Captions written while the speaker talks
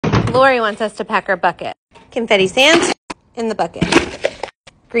Lori wants us to pack our bucket. Confetti sands in the bucket.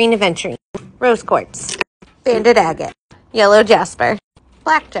 Green aventurine. Rose quartz. Banded agate. Yellow jasper.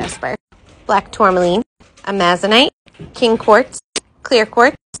 Black jasper. Black tourmaline. Amazonite. King quartz. Clear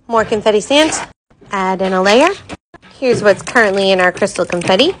quartz. More confetti sands. Add in a layer. Here's what's currently in our crystal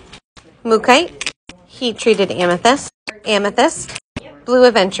confetti. Mookaite. Heat-treated amethyst. Amethyst.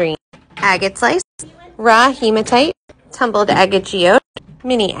 Blue aventurine. Agate slice. Raw hematite. Tumbled agate geode.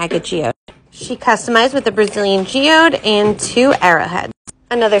 Mini agate geode. She customized with a Brazilian geode and 2 arrowheads.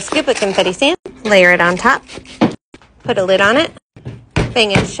 Another scoop of confetti sand. Layer it on top. Put a lid on it. Bang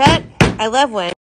it shut. I love when